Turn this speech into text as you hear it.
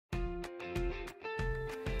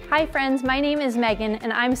Hi friends, my name is Megan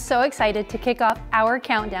and I'm so excited to kick off our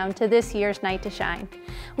countdown to this year's Night to Shine.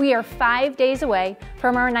 We are 5 days away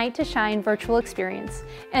from our Night to Shine virtual experience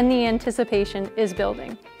and the anticipation is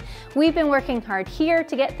building. We've been working hard here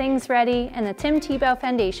to get things ready, and the Tim Tebow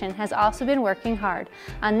Foundation has also been working hard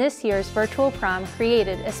on this year's virtual prom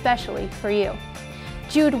created especially for you.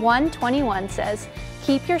 Jude 1:21 says,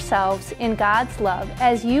 "Keep yourselves in God's love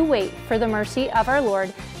as you wait for the mercy of our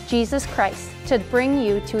Lord Jesus Christ to bring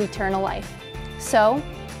you to eternal life." So,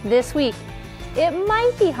 this week, it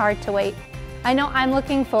might be hard to wait. I know I'm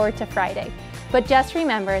looking forward to Friday, but just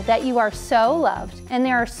remember that you are so loved and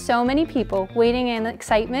there are so many people waiting in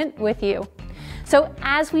excitement with you. So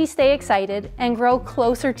as we stay excited and grow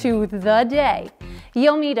closer to the day,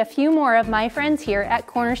 you'll meet a few more of my friends here at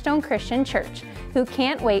Cornerstone Christian Church who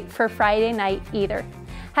can't wait for Friday night either.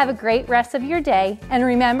 Have a great rest of your day, and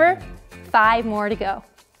remember, 5 more to go.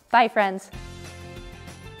 Bye, friends.